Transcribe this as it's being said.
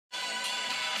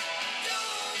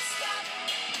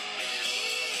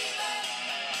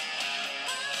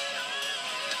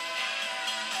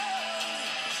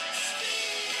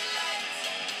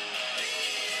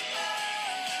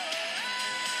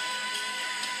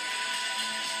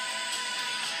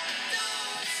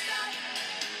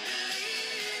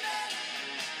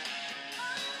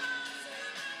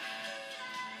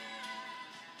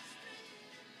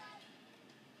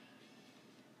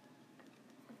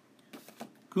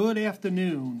Good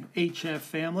afternoon, HF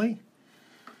family,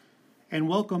 and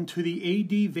welcome to the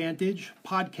AD Vantage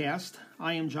podcast.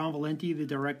 I am John Valenti, the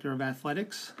Director of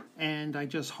Athletics, and I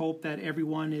just hope that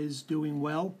everyone is doing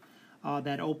well.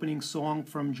 That opening song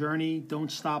from Journey,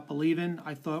 Don't Stop Believin',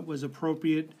 I thought was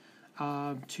appropriate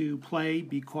to play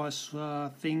because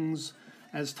things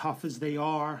as tough as they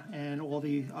are and all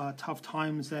the tough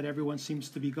times that everyone seems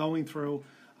to be going through,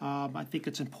 I think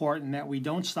it's important that we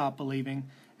don't stop believing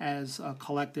as a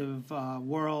collective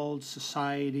world,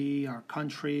 society, our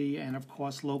country, and of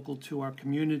course local to our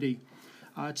community.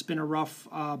 It's been a rough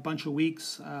bunch of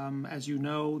weeks. As you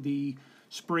know, the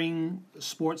spring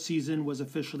sports season was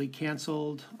officially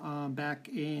canceled back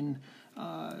in,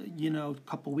 a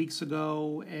couple weeks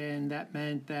ago, and that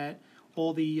meant that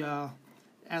all the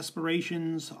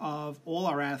aspirations of all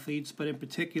our athletes, but in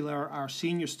particular our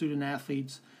senior student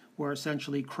athletes, were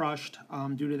essentially crushed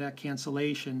due to that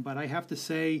cancellation. But I have to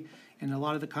say, in a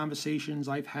lot of the conversations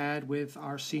I've had with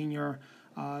our senior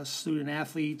student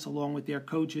athletes along with their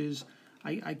coaches,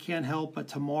 I can't help but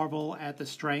to marvel at the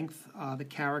strength, the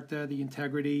character, the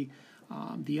integrity,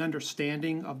 the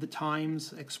understanding of the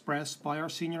times expressed by our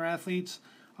senior athletes.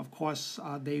 Of course,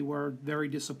 they were very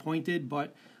disappointed,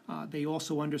 but they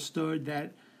also understood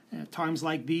that at times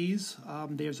like these,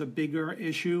 there's a bigger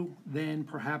issue than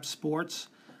perhaps sports.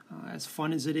 As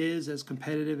fun as it is, as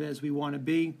competitive as we want to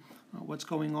be, what's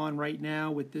going on right now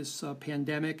with this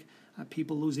pandemic,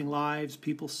 people losing lives,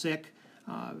 people sick,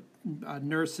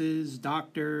 nurses,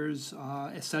 doctors,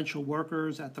 essential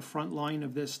workers at the front line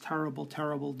of this terrible,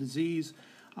 terrible disease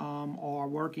are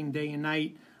working day and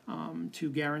night to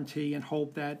guarantee and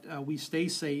hope that we stay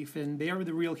safe. And they are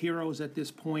the real heroes at this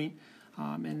point.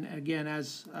 And again,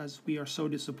 as we are so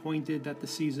disappointed that the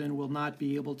season will not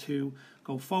be able to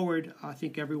go forward, I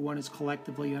think everyone is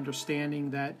collectively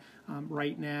understanding that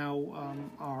right now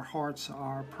our hearts,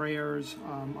 our prayers,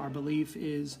 our belief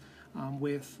is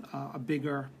with a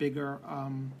bigger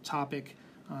topic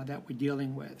that we're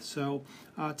dealing with. So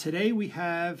today we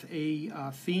have a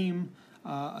theme,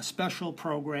 a special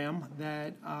program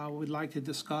that we'd like to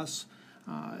discuss.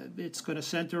 It's going to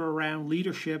center around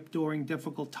leadership during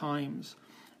difficult times.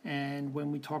 And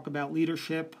when we talk about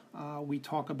leadership, we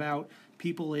talk about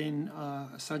people in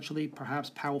essentially perhaps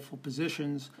powerful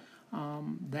positions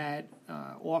that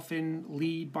often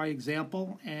lead by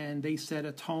example, and they set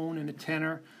a tone and a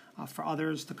tenor for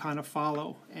others to kind of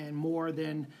follow. And more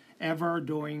than ever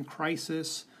during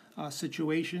crisis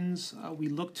situations, we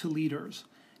look to leaders.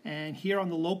 And here on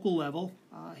the local level,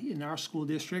 in our school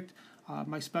district,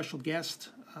 my special guest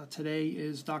today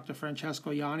is Dr. Francesco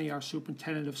Ianni, our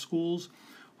Superintendent of Schools,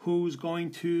 who's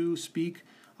going to speak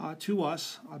to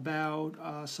us about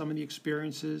some of the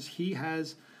experiences he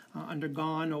has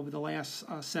undergone over the last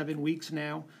 7 weeks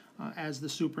now as the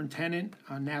superintendent,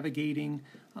 navigating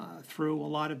through a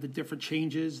lot of the different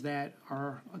changes that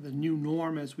are the new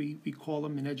norm, as we call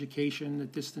them in education, the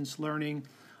distance learning,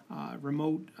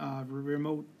 remote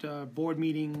board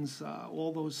meetings,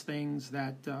 all those things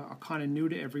that are kind of new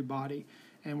to everybody.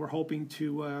 And we're hoping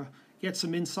to get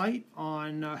some insight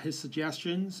on his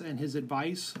suggestions and his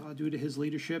advice due to his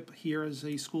leadership here as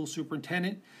a school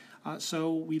superintendent.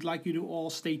 So we'd like you to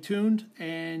all stay tuned,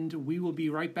 and we will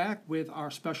be right back with our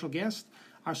special guest,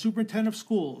 our Superintendent of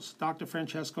Schools, Dr.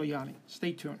 Francesco Ianni.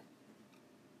 Stay tuned.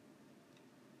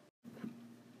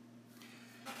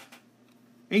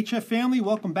 HF family,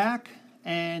 welcome back,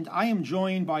 and I am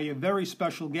joined by a very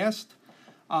special guest,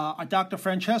 Dr.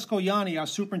 Francesco Ianni, our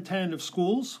Superintendent of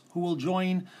Schools, who will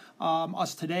join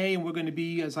us today, and we're going to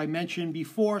be, as I mentioned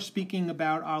before, speaking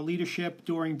about our leadership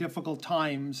during difficult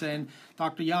times. And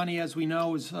Dr. Ianni, as we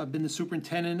know, has been the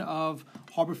superintendent of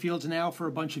Harborfields now for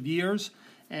a bunch of years,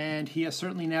 and he has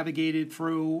certainly navigated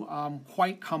through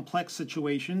quite complex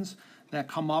situations that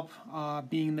come up,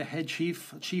 being the head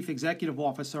chief executive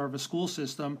officer of a school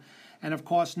system. And of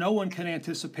course, no one can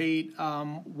anticipate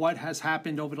what has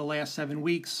happened over the last 7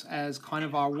 weeks, as kind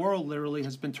of our world literally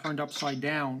has been turned upside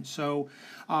down. So,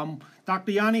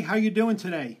 Dr. Ianni, how are you doing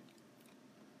today?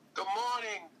 Good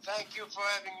morning. Thank you for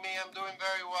having me. I'm doing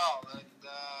very well. And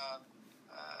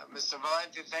Mr.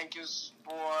 Valenti, thank you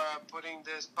for putting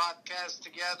this podcast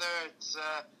together. It's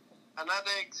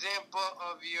another example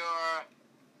of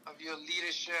your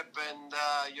leadership and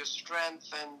your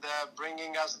strength and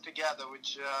bringing us together,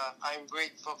 which I'm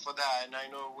grateful for that. And I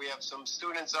know we have some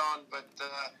students on, but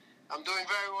I'm doing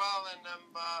very well, and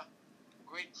I'm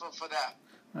grateful for that.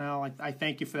 Well, I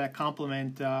thank you for that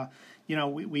compliment.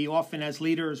 We often, as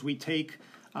leaders, we take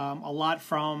a lot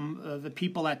from the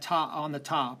people on the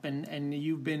top, and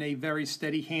you've been a very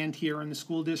steady hand here in the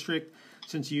school district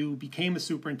since you became a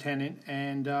superintendent.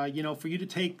 And, for you to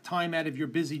take time out of your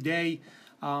busy day,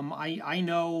 I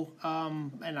know,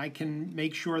 and I can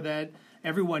make sure that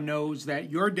everyone knows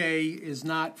that your day is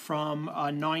not from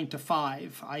 9 to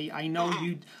 5. I know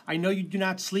you do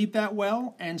not sleep that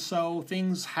well, and so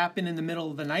things happen in the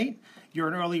middle of the night. You're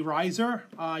an early riser.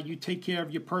 You take care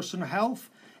of your personal health,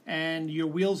 and your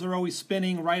wheels are always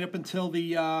spinning right up until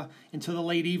the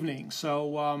late evening.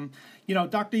 So,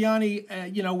 Dr.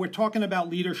 Ianni, we're talking about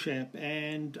leadership,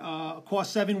 and of course,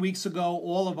 7 weeks ago,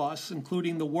 all of us,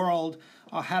 including the world,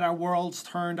 had our worlds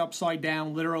turned upside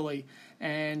down, literally.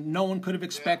 And no one could have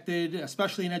expected,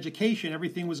 especially in education,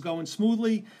 everything was going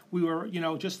smoothly. We were,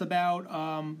 just about,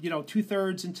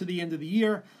 2/3 into the end of the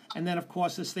year. And then, of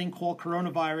course, this thing called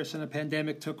coronavirus and a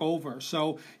pandemic took over.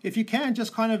 So if you can,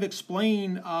 just kind of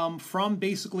explain from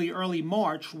basically early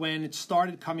March when it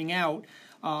started coming out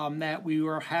that we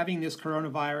were having this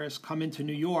coronavirus come into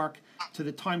New York to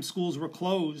the time schools were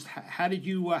closed. How did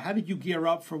you gear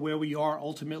up for where we are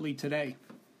ultimately today?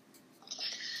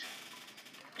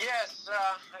 Yes,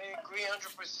 I agree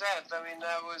 100%. I mean,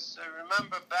 I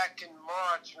remember back in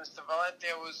March, Mr. Valenti,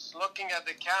 I was looking at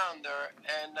the calendar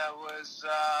and I was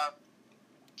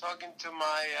talking to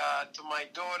my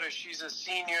daughter. She's a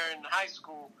senior in high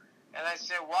school, and I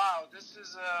said, "Wow, this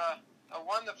is a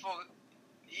wonderful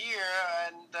year,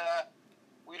 and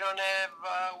we don't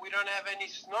have any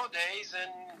snow days,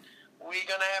 and we're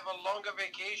gonna have a longer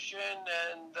vacation,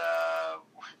 and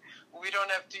we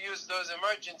don't have to use those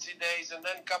emergency days." And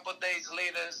then a couple of days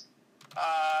later,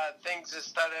 things just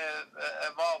started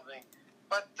evolving.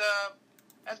 But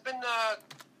it's been, I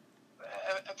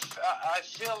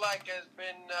feel like it's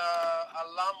been a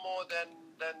lot more than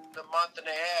a month and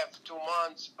a half, 2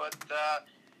 months. But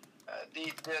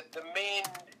the main,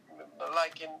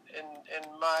 like in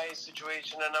my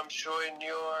situation, and I'm sure in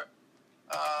your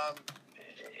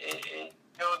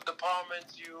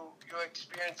departments, you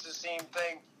experience the same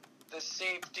thing. The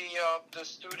safety of the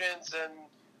students and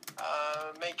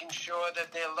making sure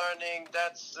that they're learning,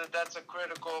 that's a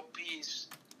critical piece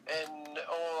in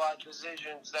all our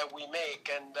decisions that we make.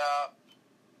 And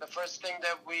the first thing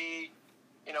that we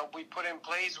put in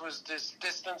place was this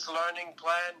distance learning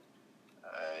plan.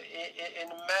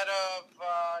 In a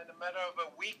matter of a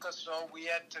week or so, we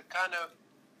had to kind of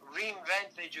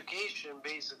reinvent education.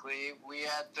 Basically, we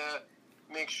had to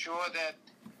make sure that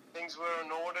things were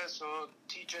in order so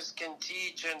teachers can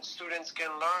teach and students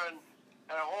can learn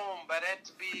at home, but it had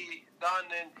to be done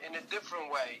in a different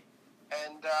way.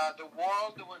 And the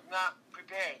world was not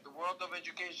prepared. The world of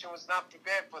education was not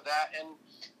prepared for that. And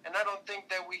I don't think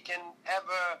that we can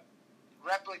ever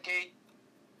replicate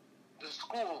the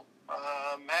school.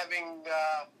 Having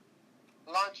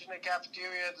lunch in the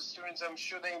cafeteria, the students, I'm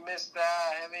sure they missed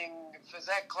that. Having phys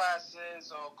ed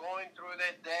classes or going through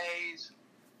their days.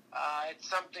 It's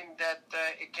something that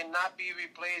it cannot be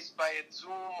replaced by a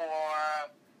Zoom or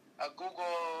a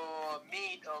Google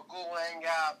Meet or Google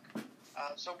Hangout.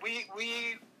 So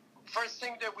we first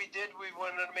thing that we did, we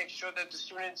wanted to make sure that the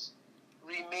students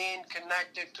remain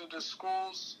connected to the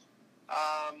schools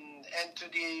and to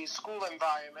the school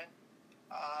environment.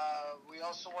 We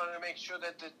also wanted to make sure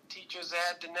that the teachers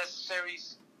had the necessary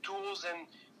tools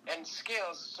and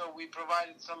skills. So we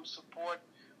provided some support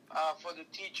for the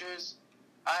teachers.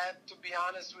 I have to be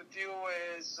honest with you,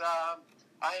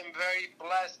 I am very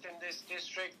blessed in this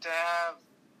district to have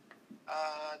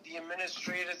the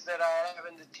administrators that I have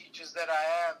and the teachers that I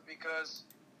have, because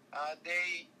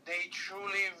they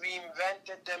truly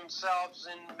reinvented themselves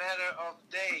in a matter of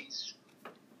days,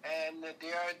 and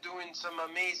they are doing some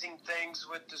amazing things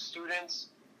with the students,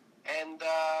 and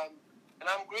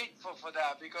I'm grateful for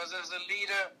that, because as a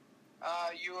leader,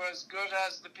 you are as good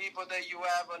as the people that you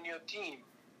have on your team.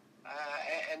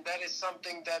 And that is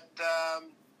something that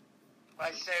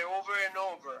I say over and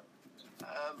over.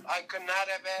 I could not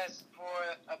have asked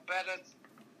for a better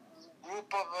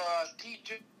group of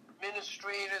teachers,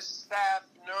 administrators, staff,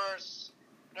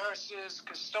 nurses,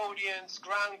 custodians,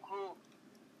 ground crew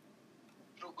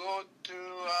to go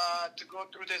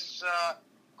through this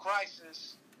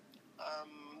crisis.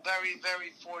 Very,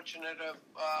 very fortunate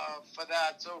for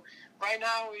that. So right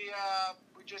now we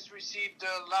just received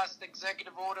the last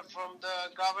executive order from the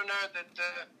governor that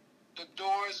the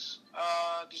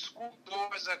school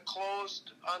doors are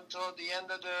closed until the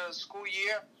end of the school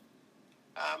year.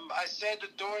 I say the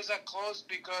doors are closed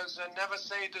because I never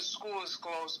say the school is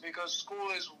closed, because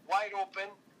school is wide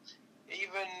open,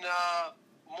 even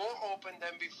more open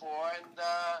than before, and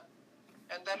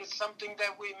that is something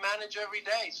that we manage every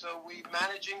day. So we're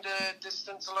managing the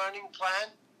distance learning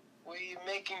plan. We're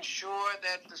making sure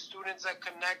that the students are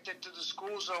connected to the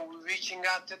schools, so we're reaching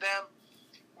out to them.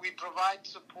 We provide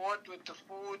support with the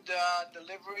food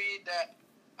delivery that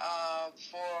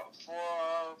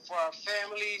for our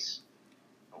families.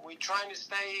 We're trying to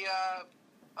stay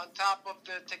on top of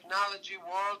the technology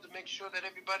world to make sure that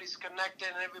everybody's connected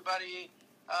and everybody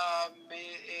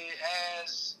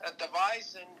has a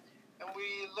device. And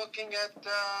we're looking at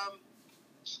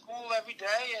school every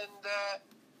day, and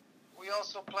we're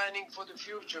also planning for the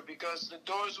future because the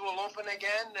doors will open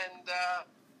again, and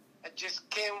I just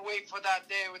can't wait for that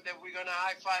day that we're going to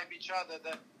high-five each other.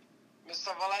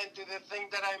 Mr. Valenti, the thing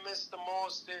that I miss the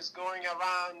most is going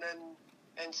around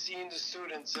and seeing the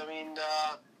students. I mean,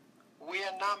 we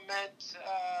are not meant,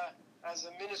 as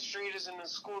administrators in the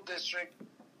school district,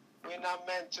 we're not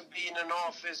meant to be in an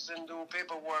office and do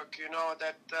paperwork,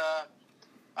 that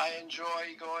I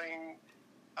enjoy going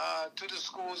to the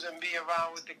schools and be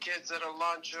around with the kids at a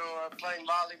lunch or playing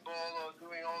volleyball or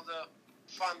doing all the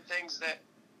fun things that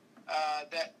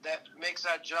makes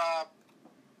our job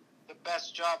the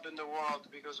best job in the world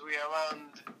because we are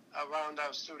around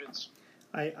our students.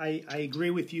 I agree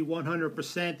with you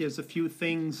 100%. There's a few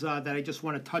things that I just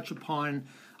want to touch upon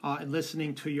in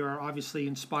listening to your obviously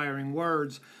inspiring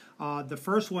words. The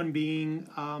first one being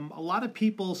a lot of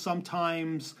people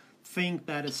sometimes think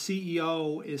that a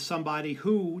CEO is somebody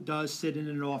who does sit in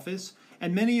an office,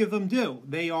 and many of them do.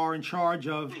 They are in charge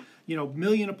of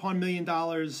million upon $1 million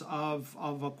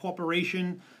of a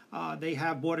corporation. They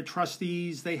have board of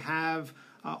trustees. They have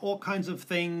all kinds of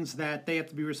things that they have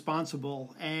to be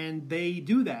responsible, and they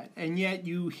do that. And yet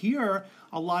you hear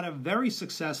a lot of very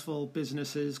successful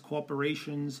businesses,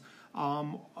 corporations,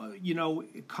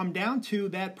 come down to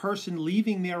that person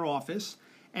leaving their office,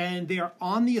 and they're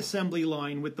on the assembly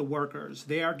line with the workers.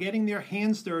 They are getting their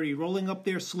hands dirty, rolling up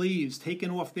their sleeves, taking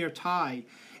off their tie.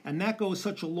 And that goes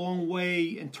such a long way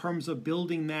in terms of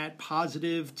building that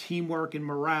positive teamwork and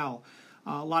morale.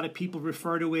 A lot of people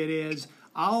refer to it as,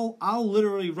 I'll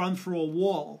literally run through a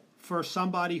wall for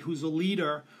somebody who's a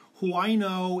leader who I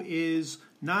know is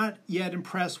not yet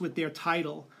impressed with their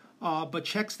title, but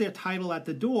checks their title at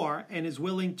the door and is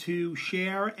willing to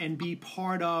share and be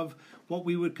part of what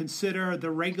we would consider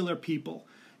the regular people.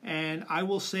 And I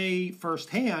will say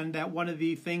firsthand that one of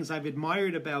the things I've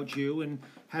admired about you, and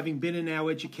having been in our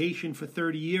education for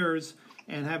 30 years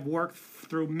and have worked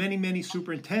through many, many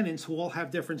superintendents who all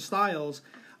have different styles,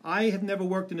 I have never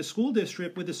worked in a school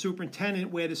district with a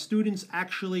superintendent where the students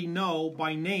actually know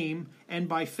by name and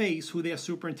by face who their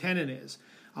superintendent is.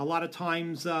 A lot of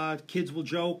times kids will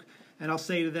joke, and I'll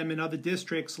say to them in other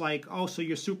districts like, oh, so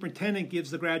your superintendent gives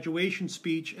the graduation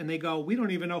speech, and they go, we don't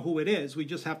even know who it is. We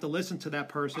just have to listen to that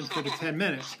person for the 10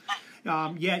 minutes.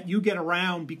 Yet you get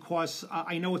around because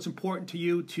I know it's important to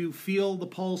you to feel the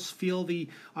pulse, feel the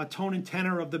tone and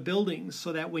tenor of the buildings,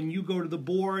 so that when you go to the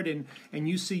board and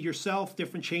you see yourself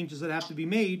different changes that have to be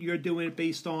made, you're doing it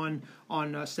based on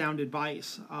sound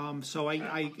advice. So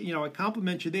I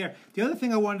compliment you there. The other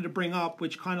thing I wanted to bring up,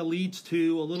 which kind of leads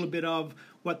to a little bit of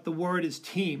what the word is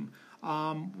team.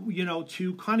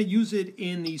 To kind of use it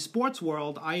in the sports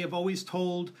world, I have always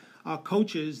told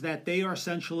coaches that they are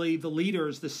essentially the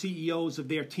leaders, the CEOs of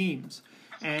their teams.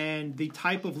 And the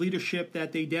type of leadership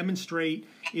that they demonstrate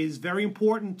is very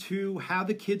important to how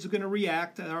the kids are going to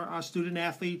react, our student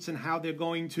athletes, and how they're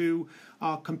going to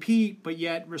compete, but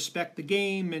yet respect the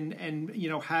game and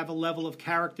have a level of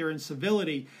character and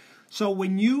civility. So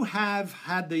when you have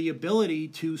had the ability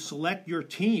to select your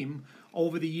team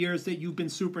over the years that you've been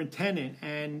superintendent,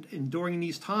 and during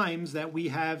these times that we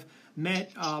have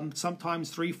met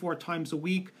sometimes 3-4 times a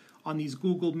week on these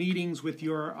Google meetings with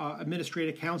your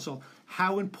administrative council,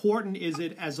 how important is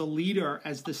it as a leader,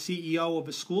 as the CEO of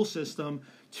a school system,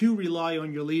 to rely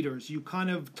on your leaders? You kind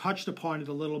of touched upon it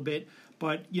a little bit,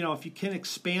 but if you can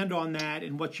expand on that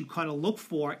and what you kind of look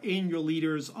for in your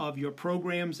leaders of your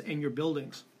programs and your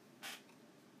buildings.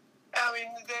 I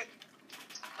mean,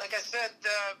 like I said,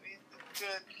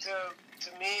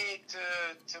 to me,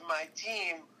 to my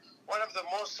team, one of the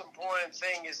most important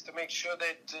things is to make sure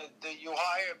that you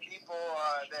hire people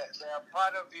that are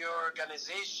part of your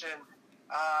organization.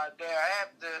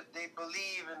 They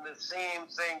believe in the same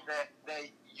thing that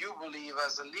you believe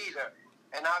as a leader.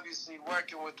 And obviously,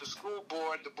 working with the school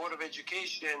board, the Board of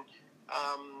Education,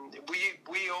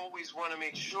 we always want to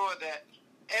make sure that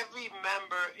every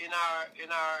member in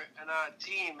our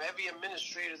team, every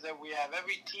administrator that we have,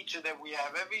 every teacher that we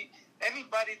have,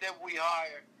 everybody that we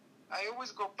hire, I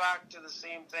always go back to the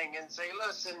same thing and say,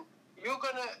 listen, you're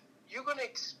gonna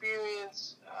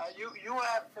experience. You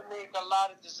have to make a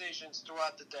lot of decisions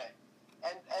throughout the day.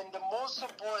 And the most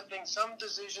important thing, some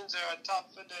decisions are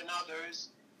tougher than others,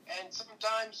 and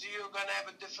sometimes you're going to have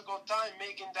a difficult time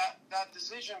making that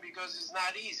decision because it's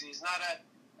not easy. It's not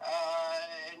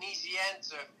an easy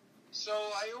answer. So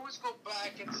I always go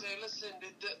back and say, listen,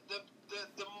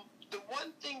 the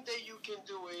one thing that you can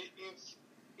do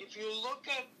if you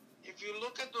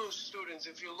look at those students,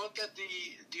 if you look at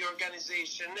the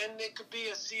organization, and it could be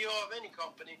a CEO of any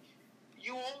company,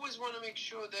 you always want to make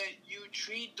sure that you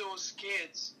treat those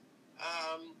kids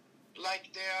like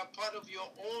they are part of your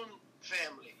own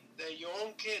family. They're your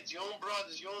own kids, your own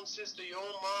brothers, your own sister, your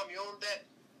own mom, your own dad.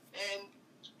 And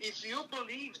if you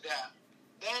believe that,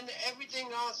 then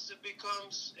everything else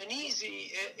becomes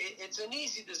it's an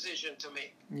easy decision to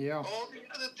make. Yeah. All the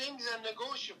other things are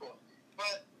negotiable.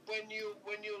 But when you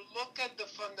look at the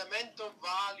fundamental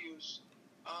values,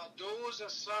 those are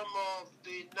some of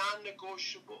the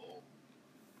non-negotiable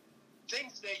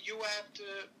things that you have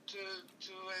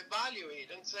to evaluate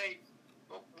and say,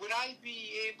 would I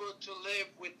be able to live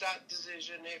with that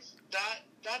decision if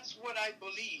that's what I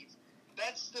believe?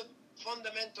 That's the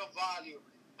fundamental value.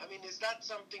 I mean, is that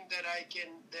something that I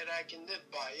can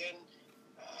live by? And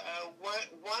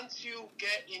once you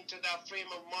get into that frame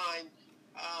of mind,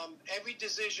 every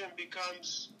decision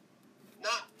becomes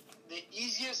not the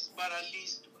easiest, but at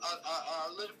least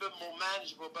a little bit more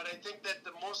manageable. But I think that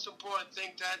the most important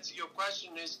thing to answer your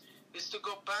question is to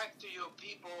go back to your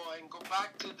people and go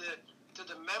back to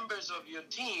the members of your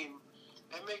team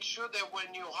and make sure that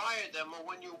when you hire them or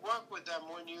when you work with them,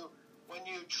 when you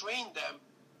train them,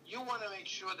 you want to make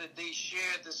sure that they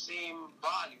share the same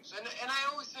values. And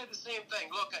I always say the same thing.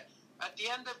 Look, at the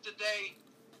end of the day,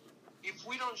 if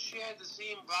we don't share the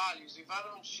same values, if I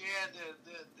don't share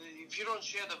if you don't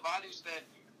share the values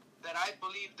that I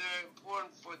believe they're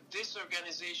important for this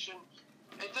organization,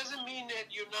 it doesn't mean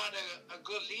that you're not a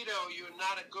good leader or you're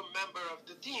not a good member of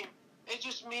the team. It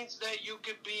just means that you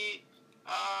could be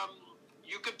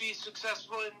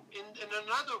successful in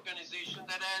another organization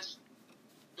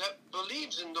that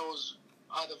believes in those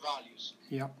other values.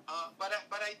 Yeah. But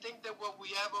I think that what we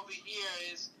have over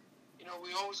here is,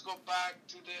 we always go back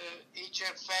to the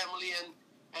HF family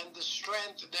and the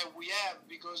strength that we have,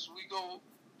 because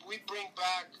we bring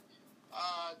back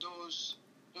those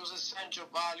essential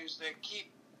values that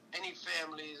keep any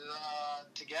families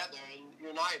together and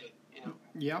united.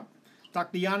 Yeah.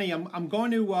 Dr. Ianni, I'm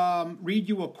going to read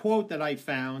you a quote that I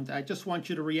found. I just want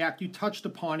you to react. You touched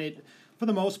upon it for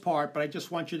the most part, but I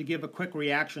just want you to give a quick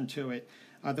reaction to it.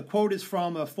 The quote is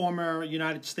from a former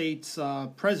United States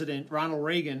President, Ronald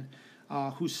Reagan,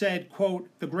 who said, quote,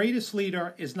 "The greatest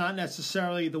leader is not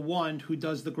necessarily the one who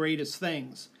does the greatest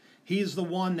things. He is the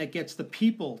one that gets the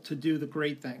people to do the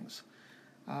great things."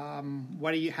 How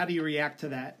do you react to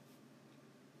that?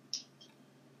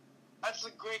 That's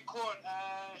a great quote.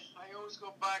 I always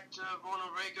go back to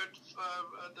Ronald Reagan,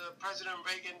 the President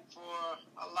Reagan, for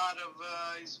a lot of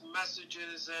his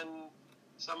messages and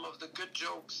some of the good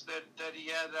jokes that he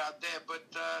had out there. But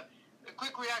a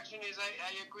quick reaction is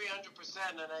I agree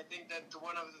 100%, and I think that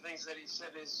one of the things that he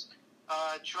said is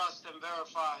trust and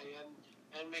verify,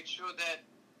 and make sure that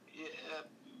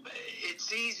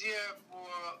it's easier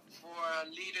for a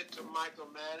leader to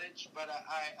micromanage, but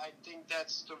I think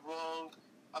that's the wrong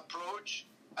approach.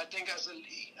 I think as a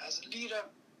leader,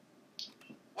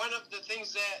 one of the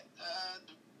things that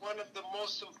one of the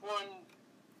most important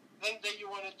things that you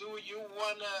want to do, you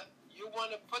want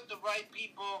to put the right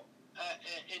people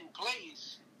in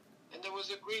place. And there was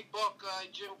a great book,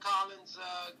 Jim Collins,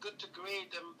 Good to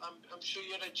Great. I'm sure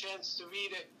you had a chance to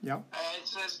read it. Yeah. It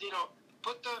says,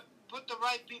 put the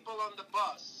right people on the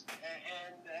bus,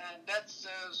 and that's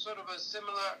sort of a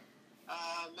similar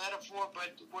metaphor.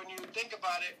 But when you think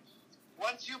about it,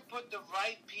 once you put the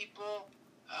right people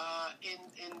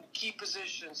in key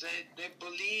positions, they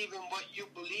believe in what you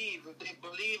believe, they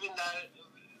believe in the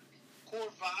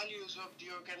core values of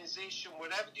the organization,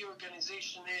 whatever the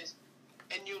organization is,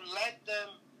 and you let them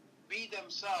be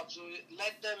themselves, or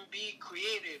let them be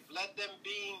creative, let them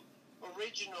be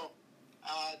original,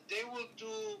 they will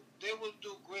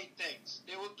do great things.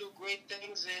 They will do great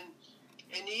things,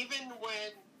 and even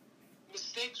when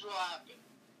mistakes will happen,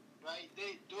 right?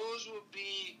 Those will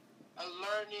be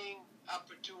learning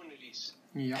opportunities.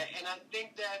 Yeah. And I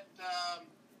think that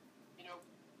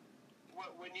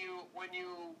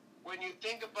when you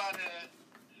think about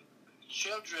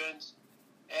children,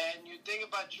 and you think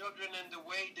about children and the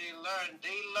way they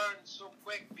learn so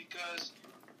quick because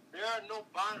there are no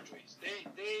boundaries.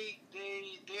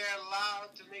 They're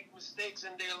allowed to make mistakes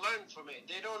and they learn from it.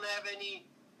 They don't have any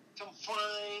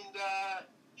confined,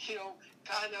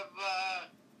 kind of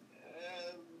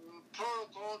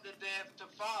protocol that they have to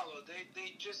follow.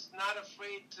 They just not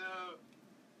afraid to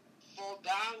fall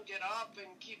down, get up,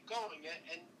 and keep going.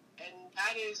 And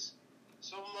that is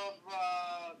some of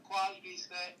qualities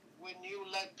that when you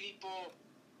let people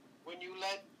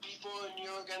in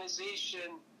your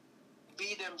organization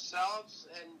be themselves,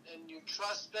 and you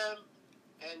trust them,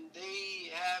 and they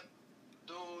have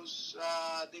those,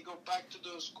 they go back to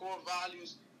those core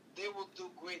values, they will do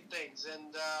great things.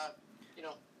 And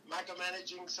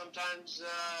micromanaging sometimes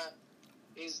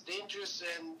is dangerous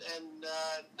and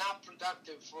not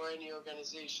productive for any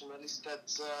organization. At least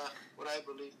that's what I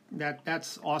believe.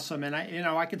 That's awesome, and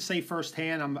I can say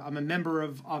firsthand, I'm a member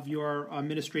of your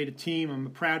administrative team. I'm a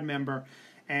proud member,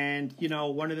 and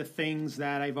one of the things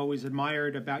that I've always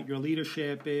admired about your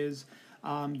leadership is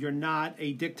you're not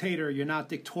a dictator. You're not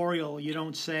dictatorial. You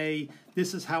don't say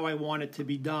this is how I want it to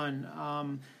be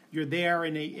done. You're there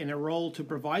in a role to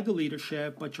provide the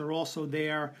leadership, but you're also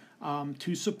there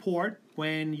to support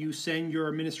when you send your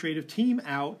administrative team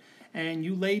out, and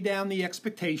you lay down the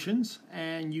expectations,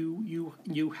 and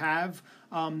you have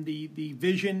the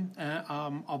vision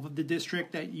of the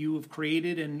district that you have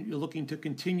created and you're looking to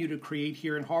continue to create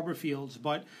here in Harborfields.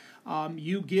 But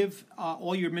you give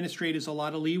all your administrators a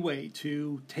lot of leeway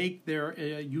to take their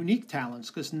unique talents,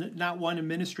 because not one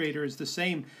administrator is the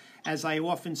same. As I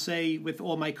often say with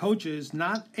all my coaches,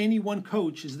 not any one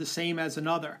coach is the same as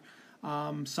another.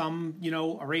 Some,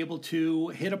 are able to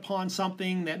hit upon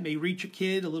something that may reach a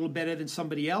kid a little better than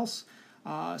somebody else.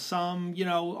 Some,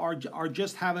 are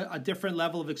just have a different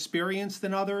level of experience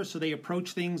than others, so they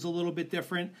approach things a little bit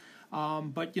different.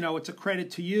 But, it's a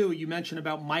credit to you. You mentioned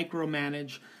about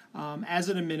micromanage. As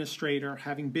an administrator,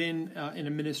 having been in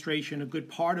administration a good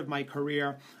part of my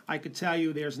career, I could tell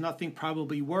you there's nothing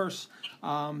probably worse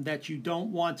that you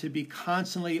don't want to be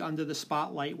constantly under the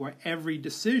spotlight where every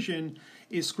decision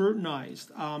is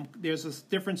scrutinized. There's a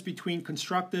difference between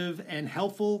constructive and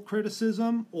helpful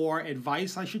criticism, or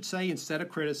advice, I should say, instead of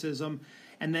criticism,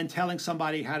 and then telling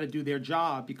somebody how to do their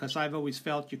job, because I've always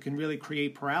felt you can really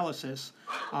create paralysis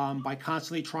by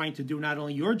constantly trying to do not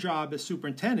only your job as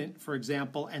superintendent, for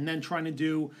example, and then trying to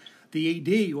do the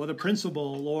AD or the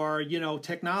principal or,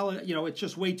 technology. It's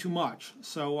just way too much.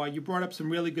 So you brought up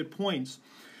some really good points.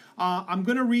 I'm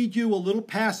going to read you a little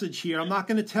passage here. I'm not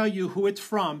going to tell you who it's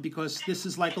from, because this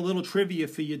is like a little trivia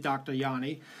for you, Dr.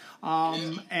 Ianni.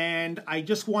 And I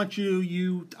just want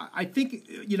I think,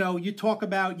 you talk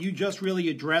about, you just really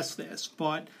address this,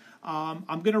 but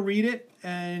I'm going to read it,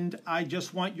 and I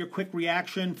just want your quick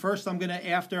reaction. First,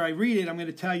 after I read it, I'm going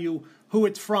to tell you who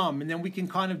it's from, and then we can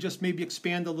kind of just maybe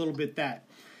expand a little bit that.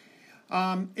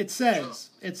 It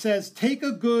says, take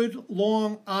a good,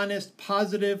 long, honest,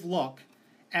 positive look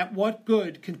at what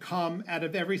good can come out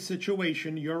of every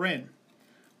situation you're in.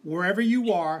 Wherever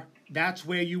you are, that's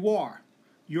where you are.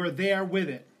 You're there with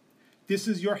it. This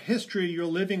is your history you're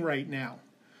living right now.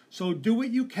 So do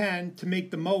what you can to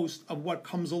make the most of what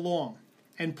comes along.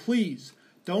 And please,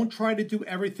 don't try to do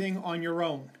everything on your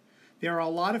own. There are a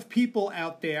lot of people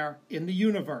out there in the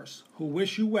universe who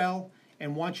wish you well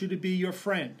and want you to be your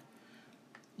friend.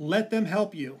 Let them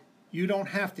help you. You don't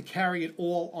have to carry it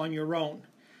all on your own.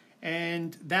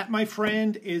 And that, my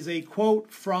friend, is a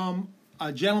quote from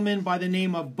a gentleman by the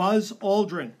name of Buzz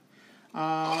Aldrin.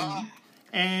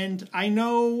 And I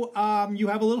know you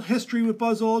have a little history with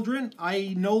Buzz Aldrin.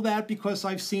 I know that because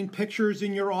I've seen pictures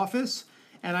in your office,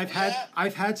 and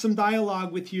I've had some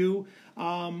dialogue with you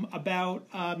about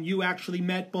you actually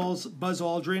met Buzz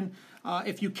Aldrin.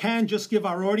 If you can, just give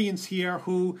our audience here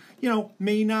who,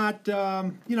 may not,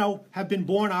 have been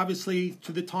born, obviously,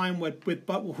 to the time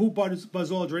who Buzz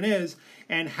Aldrin is,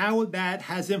 and how that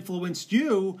has influenced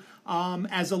you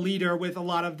as a leader with a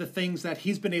lot of the things that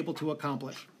he's been able to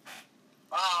accomplish.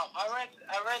 Wow, I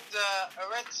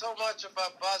read so much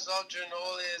about Buzz Aldrin,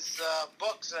 all his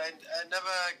books. I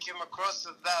never came across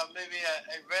it. Maybe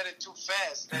I read it too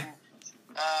fast, and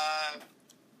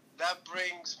that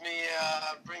brings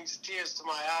tears to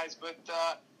my eyes. But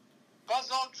Buzz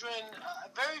Aldrin,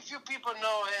 very few people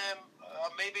know him.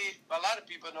 Maybe a lot of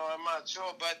people know him, I'm not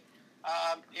sure. But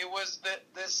it was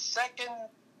the second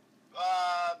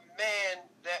man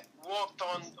that walked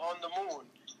on the moon.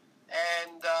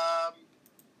 And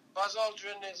Buzz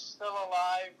Aldrin is still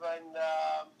alive, and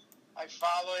I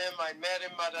follow him. I met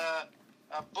him at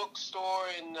a bookstore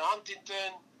in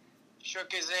Huntington.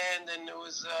 Shook his hand, and it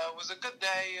was a good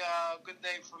day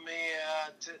for me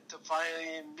to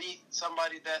finally meet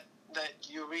somebody that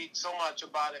you read so much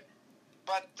about it.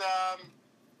 But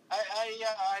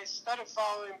I started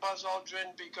following Buzz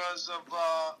Aldrin because of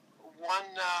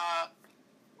one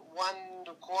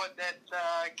quote that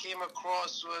I came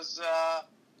across was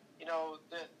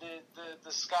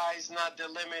the sky's not the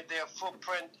limit, their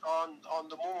footprint on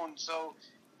the moon. So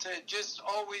to just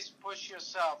always push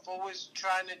yourself, always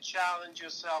trying to challenge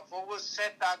yourself, always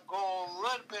set that goal a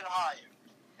little bit higher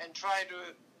and try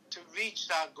to reach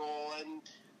that goal.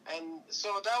 And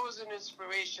so that was an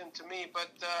inspiration to me.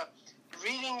 But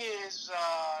reading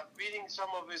some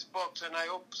of his books, and I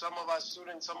hope some of our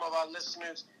students, some of our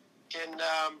listeners can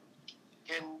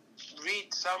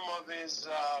read some of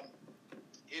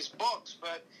his books.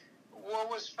 But what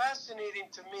was fascinating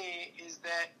to me is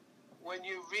that when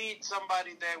you read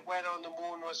somebody that went on the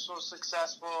moon, was so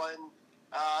successful and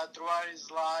throughout his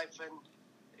life, and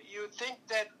you think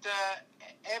that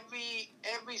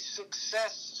every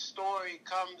success story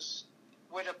comes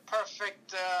with a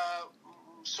perfect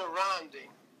surrounding.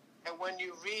 And when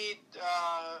you read,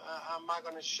 I'm not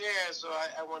going to share, so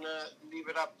I want to leave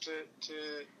it up to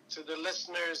the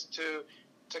listeners to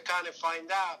kind of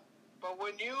find out. But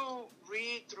when you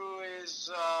read through his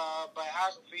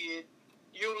biography,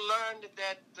 you learn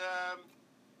that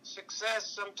success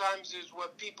sometimes is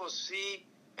what people see,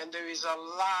 and there is a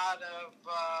lot of,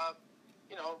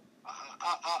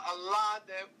 a lot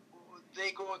that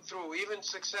they go through. Even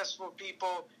successful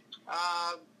people,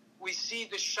 we see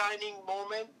the shining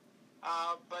moment,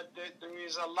 but there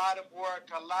is a lot of work,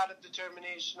 a lot of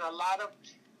determination, a lot of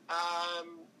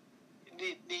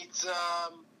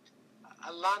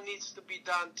a lot needs to be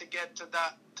done to get to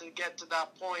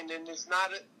that point, and it's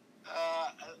not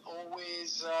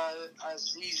always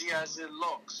as easy as it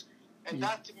looks. And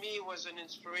that to me was an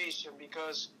inspiration,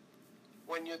 because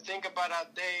when you think about our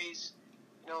days,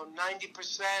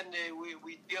 90%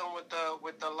 we deal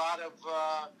with a lot of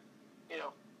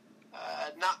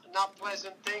not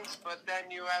pleasant things, but then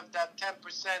you have that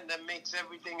 10% that makes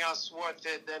everything else worth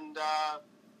it. And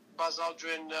Buzz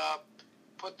Aldrin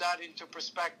put that into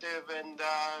perspective, and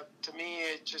to me,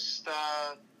 it's just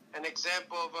an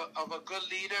example of a good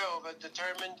leader, of a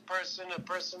determined person, a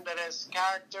person that has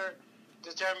character,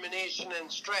 determination,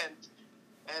 and strength.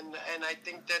 And I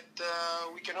think that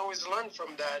we can always learn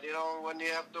from that. When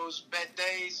you have those bad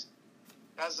days,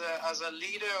 as a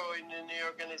leader or in the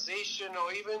organization,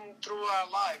 or even through our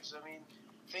lives. I mean,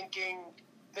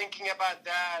 thinking about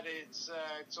that, it's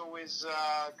always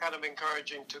kind of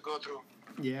encouraging to go through.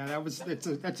 Yeah,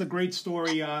 that's a great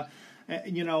story.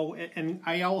 And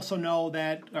I also know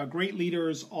that great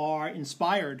leaders are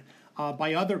inspired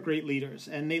by other great leaders,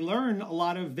 and they learn a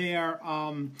lot of their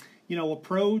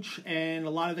approach and a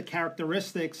lot of the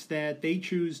characteristics that they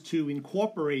choose to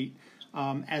incorporate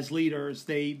as leaders.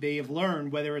 They have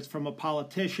learned, whether it's from a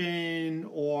politician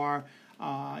or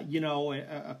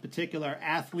a particular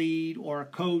athlete or a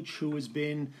coach who has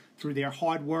been, through their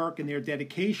hard work and their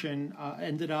dedication,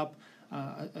 ended up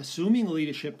assuming a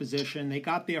leadership position. They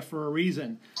got there for a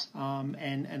reason.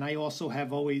 And I also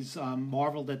have always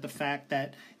marveled at the fact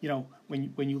that,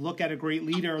 when you look at a great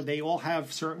leader, they all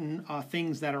have certain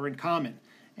things that are in common.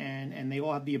 And they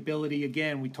all have the ability,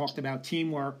 again, we talked about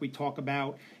teamwork, we talk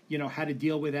about, how to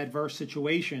deal with adverse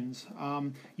situations.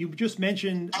 You just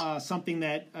mentioned something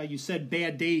that you said,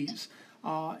 bad days.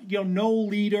 No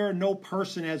leader, no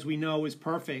person, as we know, is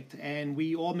perfect, and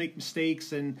we all make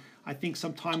mistakes. And I think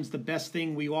sometimes the best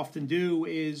thing we often do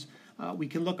is we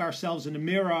can look ourselves in the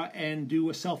mirror and do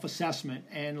a self-assessment.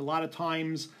 And a lot of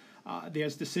times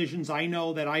there's decisions I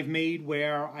know that I've made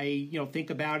where I think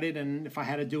about it, and if I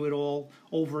had to do it all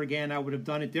over again, I would have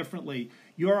done it differently.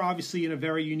 You're obviously in a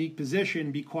very unique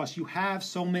position because you have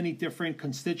so many different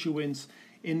constituents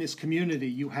in this community.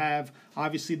 You have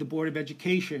obviously the Board of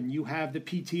Education, you have the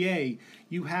PTA,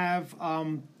 you have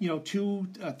 2,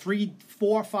 3,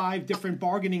 4, 5 different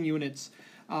bargaining units,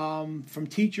 from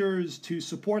teachers to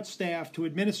support staff to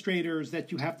administrators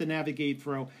that you have to navigate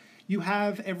through. You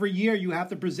have, every year, you have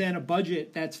to present a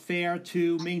budget that's fair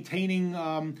to maintaining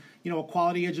a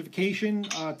quality education,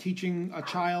 teaching a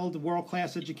child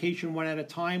world-class education one at a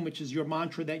time, which is your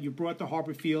mantra that you brought to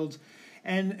Harborfields.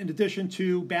 And in addition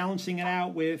to balancing it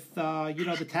out with,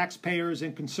 the taxpayers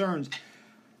and concerns.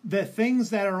 The things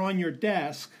that are on your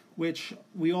desk, which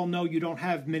we all know you don't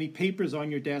have many papers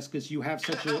on your desk because you have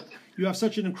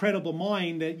such an incredible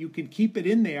mind that you can keep it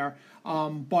in there.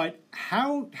 But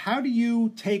how do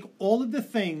you take all of the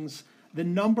things, the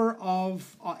number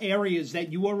of areas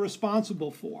that you are responsible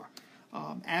for,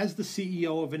 as the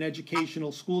CEO of an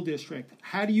educational school district?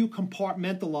 How do you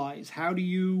compartmentalize? How do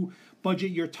you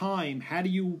budget your time? How do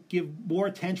you give more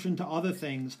attention to other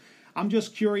things? I'm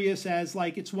just curious, as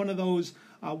it's one of those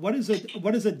what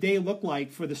does a day look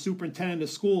like for the superintendent of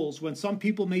schools when some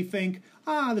people may think,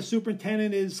 the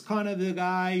superintendent is kind of the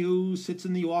guy who sits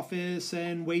in the office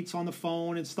and waits on the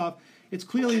phone and stuff. It's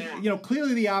clearly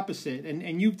the opposite,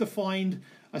 and you've defined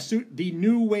the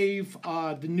new wave,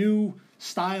 the new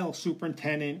style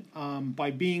superintendent by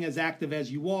being as active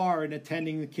as you are and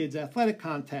attending the kids' athletic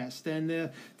contest and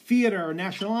the theater,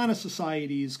 National Honor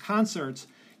Societies, concerts.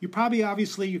 You probably,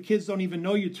 obviously, your kids don't even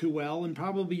know you too well, and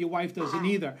probably your wife doesn't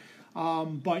either.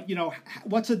 But,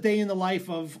 what's a day in the life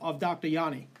of Dr.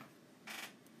 Ianni?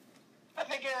 I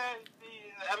think,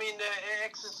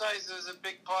 exercise is a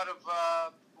big part of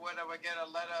whether we get a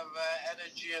lot of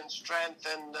energy and strength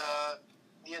and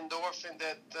the endorphin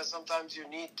that sometimes you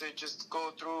need to just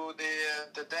go through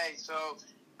the day. So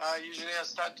usually I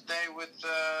start the day with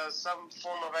some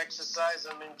form of exercise.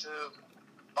 I'm into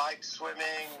bike,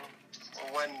 swimming,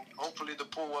 when hopefully the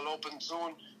pool will open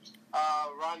soon,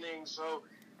 running, so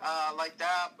like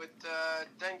that. But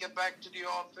then get back to the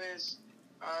office.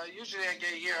 Usually I get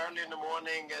here early in the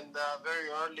morning and very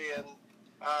early, and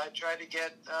try to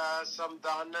get some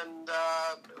done. And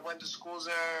when the schools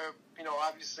are,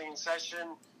 obviously in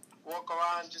session, walk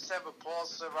around, just have a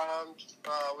pulse around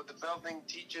with the building,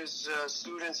 teachers,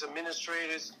 students,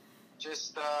 administrators,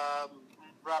 just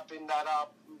wrapping that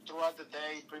up throughout the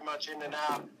day, pretty much in and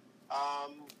out.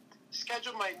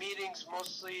 Schedule my meetings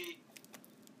mostly,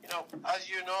 as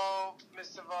you know,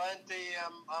 Mr. Valenti,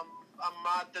 I'm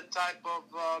not the type of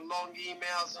long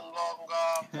emails and long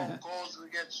phone calls. We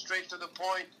get straight to the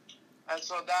point, and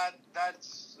so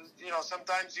that's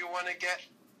sometimes you want to get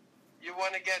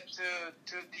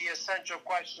to the essential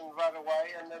question right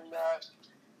away, and then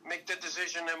make the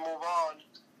decision and move on.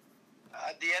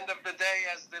 At the end of the day,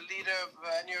 as the leader of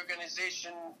any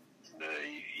organization,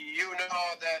 you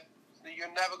know that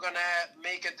you're never going to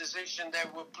make a decision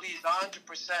that will please 100%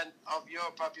 of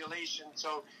your population.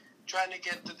 So trying to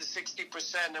get to the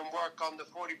 60% and work on the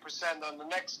 40% on the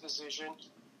next decision.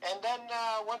 And then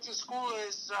once the school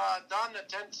is done,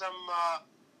 attend some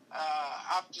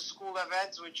after-school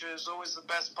events, which is always the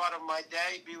best part of my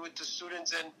day, be with the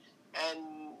students and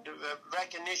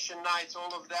recognition nights,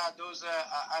 all of that. Those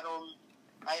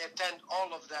I attend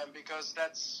all of them because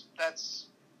that's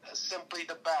simply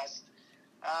the best.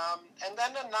 And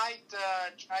then at night,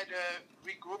 try to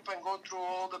regroup and go through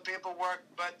all the paperwork.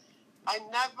 But I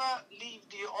never leave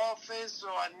the office,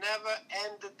 or I never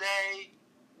end the day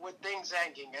with things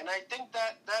hanging. And I think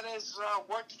that has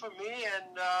worked for me,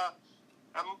 and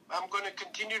I'm going to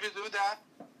continue to do that.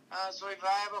 So if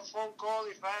I have a phone call,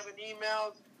 if I have an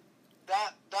email,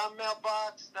 that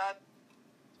mailbox, that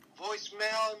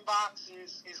voicemail inbox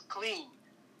is clean.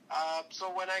 So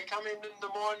when I come in the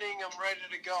morning, I'm ready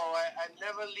to go. I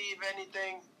never leave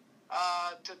anything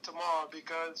to tomorrow,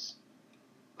 because,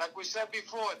 like we said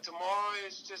before, tomorrow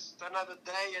is just another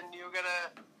day, and you're going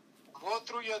to go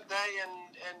through your day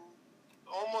and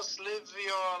almost live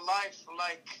your life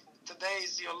like today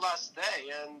is your last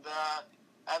day. And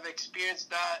I've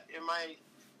experienced that in my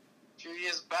few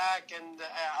years back, and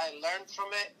I learned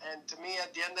from it. And to me,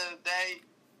 at the end of the day,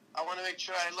 I want to make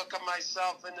sure I look at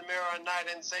myself in the mirror at night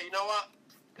and say, you know what,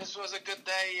 this was a good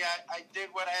day. I did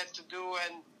what I had to do,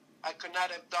 and I could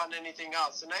not have done anything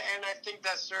else. And I think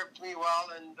that served me well.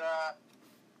 And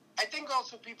I think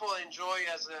also people enjoy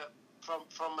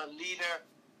from a leader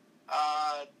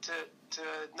to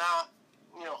not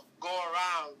go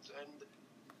around and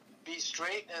be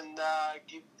straight and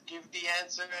give the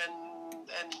answer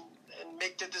and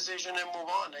make the decision and move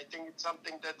on. I think it's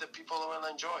something that the people will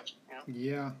enjoy.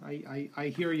 Yeah, I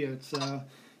hear you. It's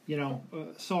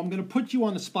so I'm going to put you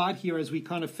on the spot here as we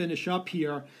kind of finish up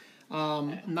here.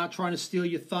 I'm not trying to steal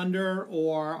your thunder,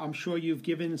 or I'm sure you've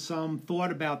given some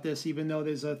thought about this, even though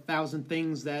there's 1,000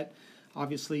 things that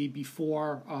obviously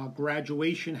before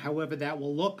graduation, however that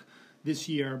will look this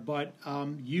year. But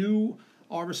you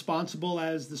are responsible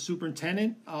as the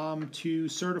superintendent to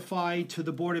certify to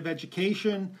the Board of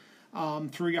Education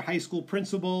through your high school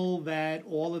principal that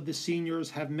all of the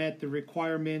seniors have met the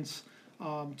requirements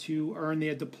to earn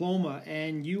their diploma.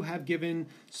 And you have given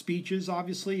speeches,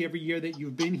 obviously, every year that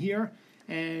you've been here.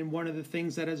 And one of the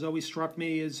things that has always struck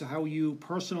me is how you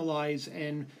personalize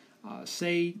and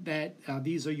say that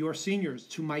these are your seniors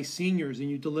to my seniors, and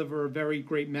you deliver a very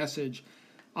great message.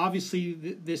 Obviously,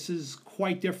 this is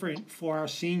quite different for our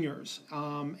seniors.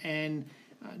 And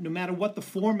no matter what the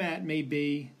format may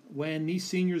be, when these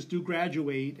seniors do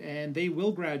graduate, and they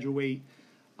will graduate,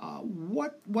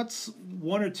 what's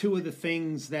one or two of the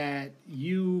things that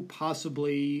you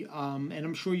possibly, and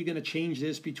I'm sure you're going to change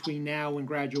this between now and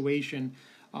graduation,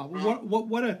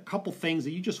 what are a couple things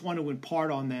that you just want to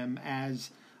impart on them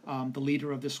as the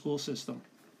leader of the school system?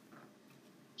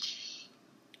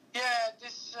 Yeah,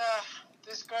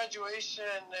 this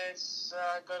graduation is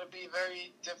going to be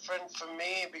very different for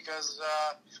me because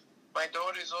my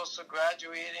daughter is also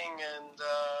graduating, and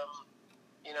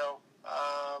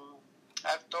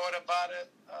I've thought about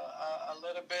it a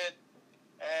little bit,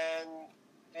 and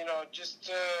just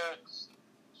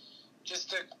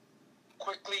to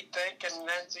quickly think and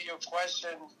answer your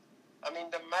question. I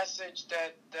mean, the message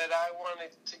that I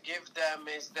wanted to give them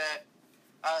is that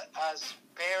as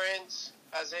parents,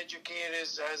 as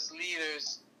educators, as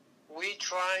leaders, we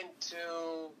trying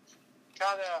to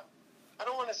kind of, I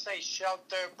don't want to say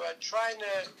shelter, but trying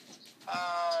to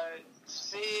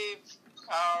save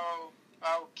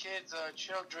our kids, our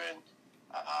children,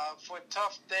 for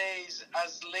tough days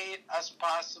as late as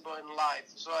possible in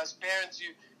life. So as parents,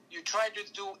 you try to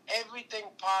do everything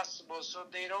possible so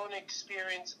they don't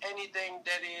experience anything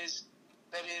that is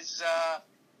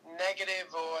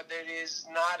negative or that is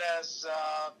not as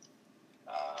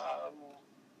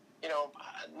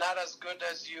not as good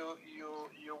as you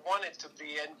want it to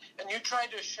be, and you try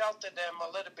to shelter them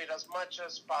a little bit as much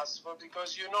as possible,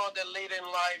 because that late in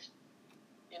life,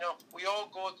 we all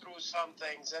go through some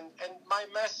things, and my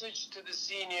message to the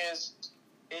seniors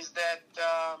is that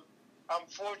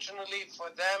unfortunately for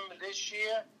them this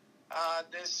year,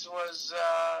 this was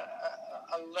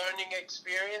a learning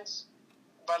experience.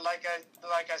 But like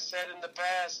I said in the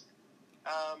past,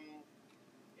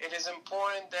 it is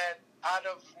important that out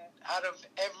of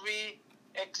every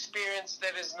experience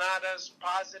that is not as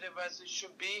positive as it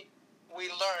should be, we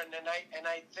learn. And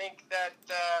I think that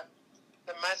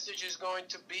the message is going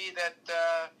to be that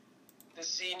the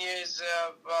seniors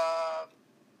of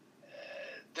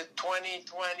the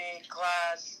 2020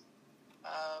 class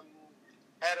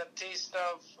had a taste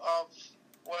of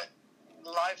what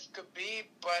life could be,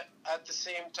 but at the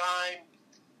same time,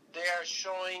 they are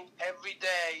showing every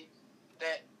day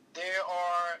that they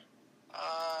are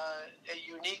a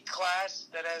unique class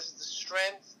that has the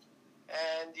strength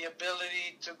and the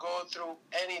ability to go through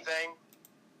anything.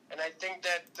 And I think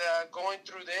that going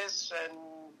through this and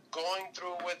going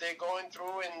through what they're going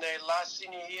through in their last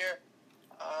senior year,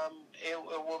 it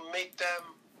will make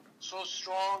them so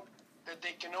strong that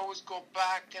they can always go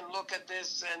back and look at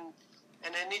this, and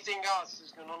anything else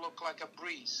is going to look like a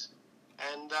breeze.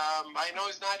 And I know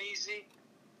it's not easy.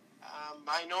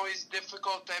 I know it's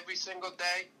difficult every single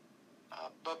day,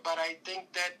 but I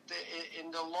think that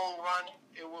in the long run,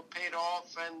 it will pay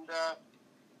off. And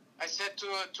I said to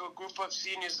a group of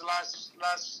seniors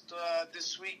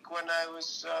this week when I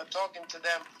was talking to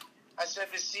them, I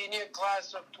said the senior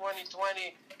class of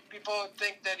 2020, people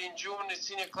think that in June the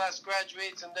senior class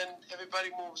graduates and then everybody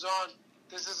moves on.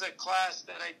 This is a class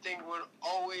that I think will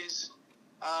always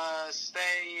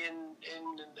stay in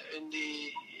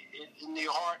the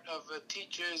heart of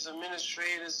teachers,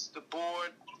 administrators, the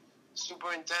board,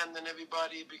 superintendent,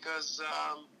 everybody, because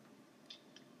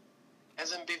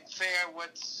hasn't been fair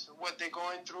what they're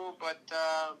going through, but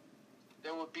they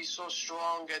will be so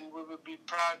strong, and we will be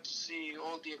proud to see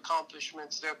all the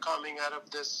accomplishments that are coming out of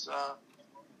this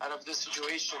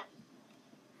situation.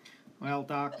 Well,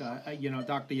 Doc,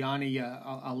 Dr. Ianni,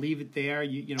 I'll leave it there.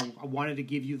 I wanted to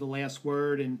give you the last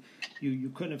word, and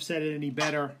you couldn't have said it any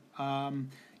better. I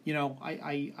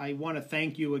want to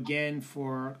thank you again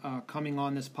for coming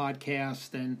on this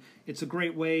podcast, and it's a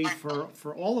great way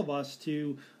for all of us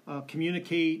to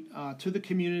communicate to the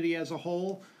community as a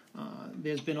whole.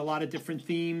 There's been a lot of different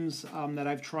themes that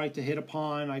I've tried to hit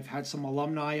upon. I've had some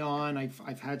alumni on.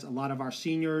 I've had a lot of our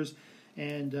seniors.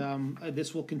 And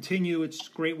this will continue. It's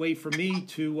a great way for me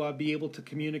to be able to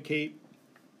communicate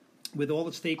with all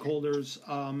the stakeholders.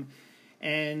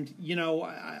 And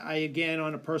I again,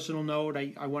 on a personal note,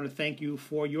 I want to thank you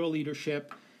for your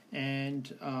leadership.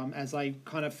 And as I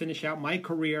kind of finish out my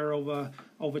career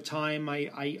over time,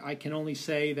 I can only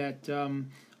say that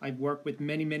I've worked with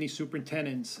many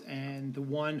superintendents, and the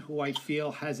one who I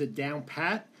feel has it down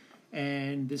pat.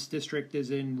 And this district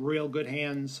is in real good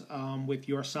hands with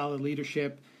your solid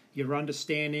leadership, your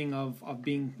understanding of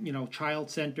being,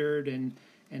 child-centered and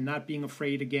not being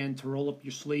afraid, again, to roll up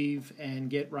your sleeve and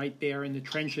get right there in the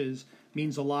trenches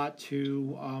means a lot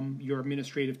to your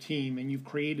administrative team. And you've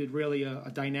created really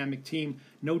a dynamic team,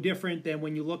 no different than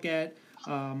when you look at,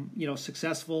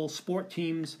 successful sport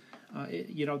teams.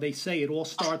 They say it all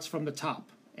starts from the top,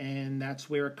 and that's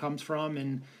where it comes from.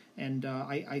 And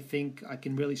I think I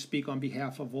can really speak on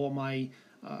behalf of all my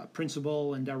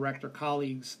principal and director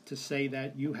colleagues to say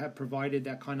that you have provided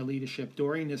that kind of leadership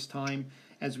during this time,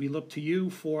 as we look to you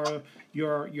for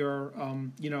your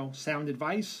sound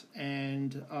advice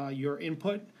and your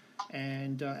input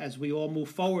And as we all move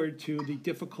forward to the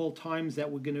difficult times that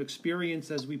we're going to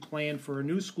experience as we plan for a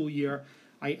new school year,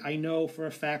 I know for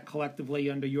a fact collectively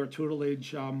under your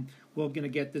tutelage, we're going to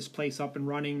get this place up and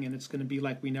running, and it's going to be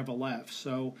like we never left.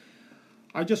 So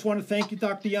I just want to thank you,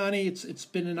 Dr. Ianni. It's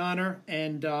been an honor,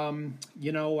 and I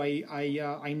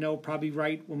know probably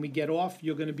right when we get off,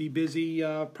 you're going to be busy,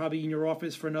 probably in your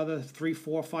office for another 3,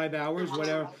 4, 5 hours,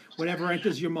 whatever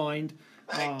enters your mind.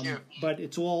 Thank you. But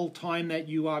it's all time that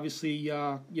you obviously,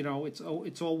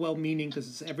 it's all well-meaning because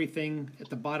it's everything at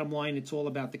the bottom line. It's all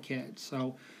about the kids.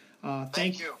 So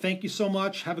thank you so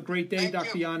much. Have a great day,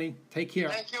 Dr. Ianni. Take care.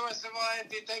 Thank you, Mr.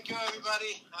 Valenti. Thank you,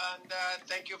 everybody. And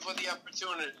thank you for the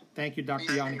opportunity. Thank you,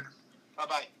 Dr. Ianni.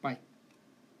 Bye-bye. Bye.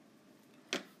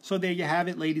 So there you have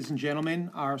it, ladies and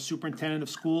gentlemen. Our Superintendent of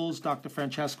Schools, Dr.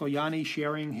 Francesco Ianni,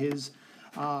 sharing his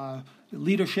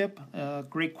leadership,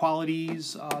 great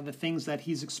qualities, the things that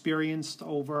he's experienced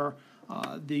over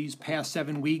these past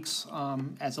 7 weeks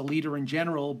as a leader in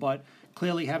general, but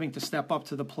clearly having to step up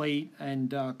to the plate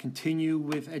and continue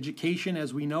with education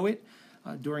as we know it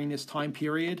during this time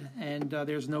period. And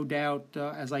there's no doubt,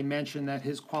 as I mentioned, that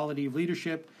his quality of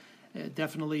leadership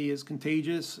definitely is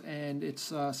contagious, and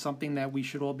it's something that we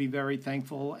should all be very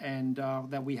thankful and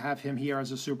that we have him here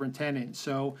as a superintendent.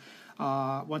 So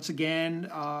once again,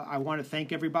 I want to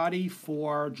thank everybody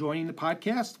for joining the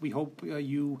podcast. We hope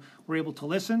you were able to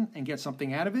listen and get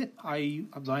something out of it.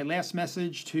 My last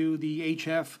message to the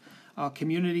HF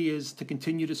community is to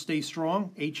continue to stay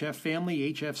strong, HF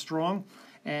family, HF strong,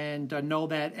 and know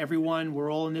that everyone, we're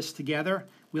all in this together.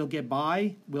 We'll get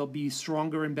by. We'll be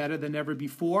stronger and better than ever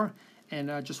before. And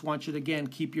I just want you to, again,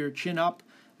 keep your chin up.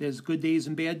 There's good days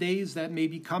and bad days that may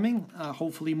be coming,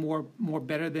 hopefully more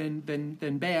better than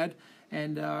bad.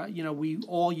 And, we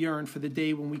all yearn for the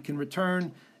day when we can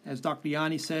return. As Dr.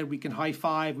 Ianni said, we can high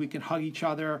five, we can hug each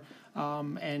other,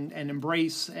 and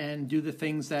embrace and do the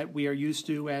things that we are used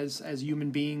to as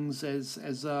human beings,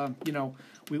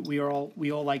 we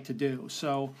all like to do.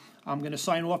 So I'm going to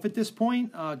sign off at this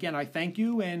point. Again, I thank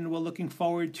you, and we're looking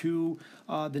forward to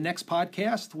the next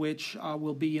podcast, which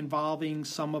will be involving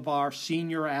some of our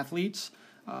senior athletes,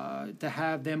 to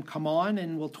have them come on,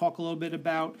 and we'll talk a little bit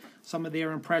about some of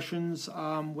their impressions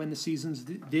when the seasons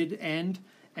did end.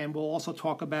 And we'll also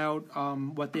talk about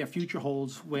what their future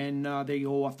holds when they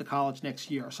go off to college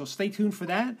next year. So stay tuned for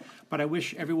that. But I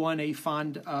wish everyone a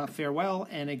fond farewell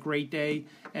and a great day,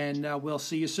 and we'll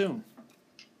see you soon.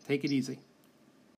 Take it easy.